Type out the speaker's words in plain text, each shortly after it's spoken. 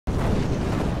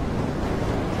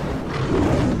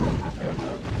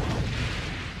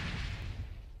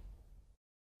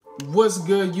What's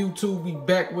good, YouTube? We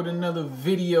back with another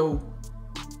video,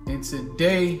 and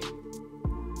today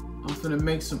I'm finna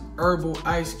make some herbal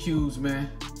ice cubes, man.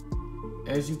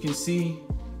 As you can see,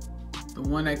 the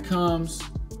one that comes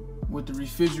with the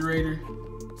refrigerator,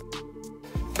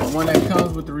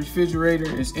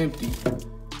 is empty.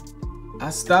 I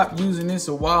stopped using this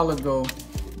a while ago.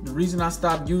 The reason I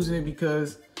stopped using it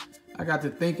because I got to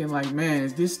thinking like, man,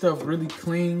 is this stuff really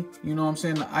clean? You know what I'm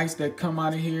saying? The ice that come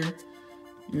out of here,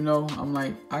 you know, I'm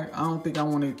like, I don't think I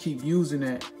want to keep using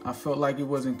that. I felt like it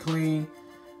wasn't clean.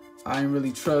 I didn't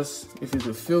really trust if it's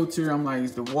a filter. I'm like,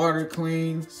 is the water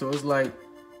clean? So it's like,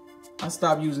 I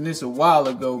stopped using this a while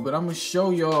ago, but I'm gonna show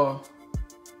y'all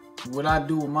what I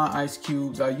do with my ice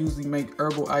cubes. I usually make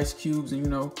herbal ice cubes and, you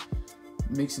know,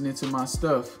 mix it into my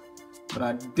stuff. But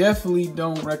I definitely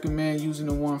don't recommend using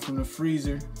the one from the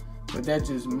freezer. But that's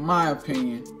just my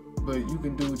opinion. But you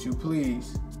can do what you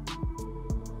please.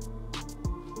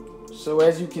 So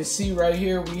as you can see right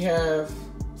here, we have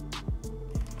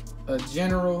a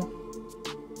general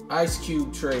ice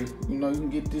cube tray. You know, you can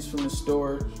get this from the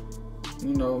store,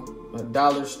 you know, a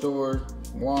dollar store,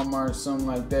 Walmart, something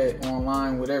like that,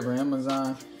 online, whatever,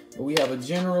 Amazon. But we have a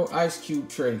general ice cube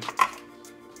tray.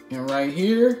 And right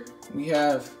here, we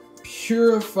have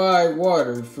purified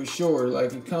water for sure.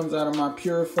 Like, it comes out of my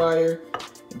purifier.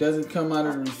 It doesn't come out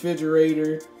of the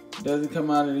refrigerator. It doesn't come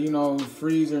out of, you know, the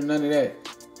freezer, none of that.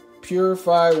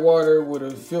 Purified water with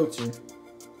a filter.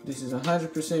 This is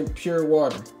 100% pure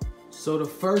water. So the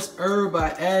first herb I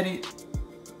added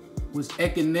was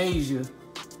echinacea.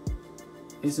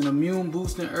 It's an immune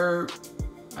boosting herb.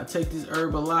 I take this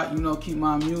herb a lot, you know, keep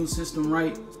my immune system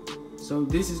right. So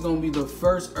this is gonna be the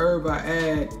first herb I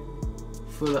add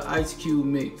for the ice cube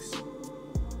mix.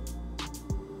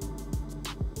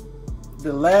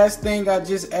 The last thing I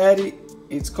just added,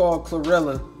 it's called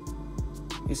chlorella.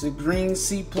 It's a green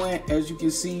sea plant, as you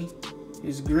can see.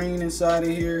 It's green inside of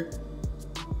here.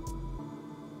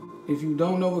 If you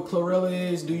don't know what chlorella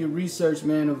is, do your research,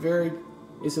 man.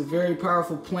 It's a very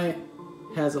powerful plant.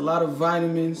 Has a lot of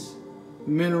vitamins,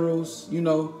 minerals, you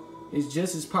know. It's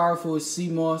just as powerful as sea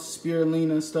moss,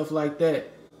 spirulina, stuff like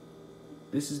that.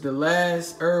 This is the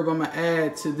last herb I'm gonna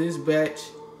add to this batch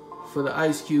for the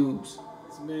ice cubes.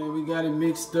 Man, we got it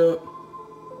mixed up.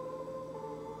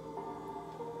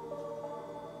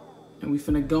 And we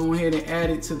finna go ahead and add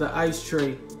it to the ice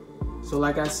tray. So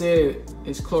like I said,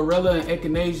 it's chlorella and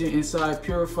echinacea inside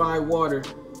purified water.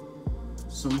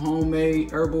 Some homemade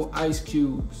herbal ice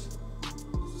cubes.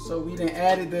 So we done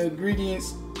added the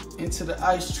ingredients into the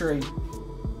ice tray.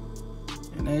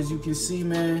 And as you can see,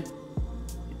 man,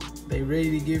 they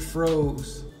ready to get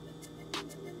froze.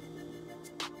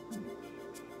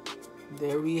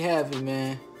 There we have it,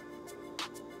 man.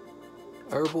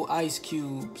 Herbal ice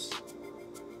cubes.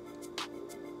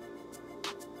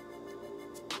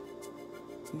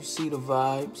 You see the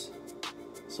vibes.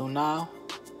 So now,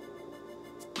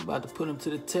 I'm about to put them to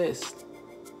the test.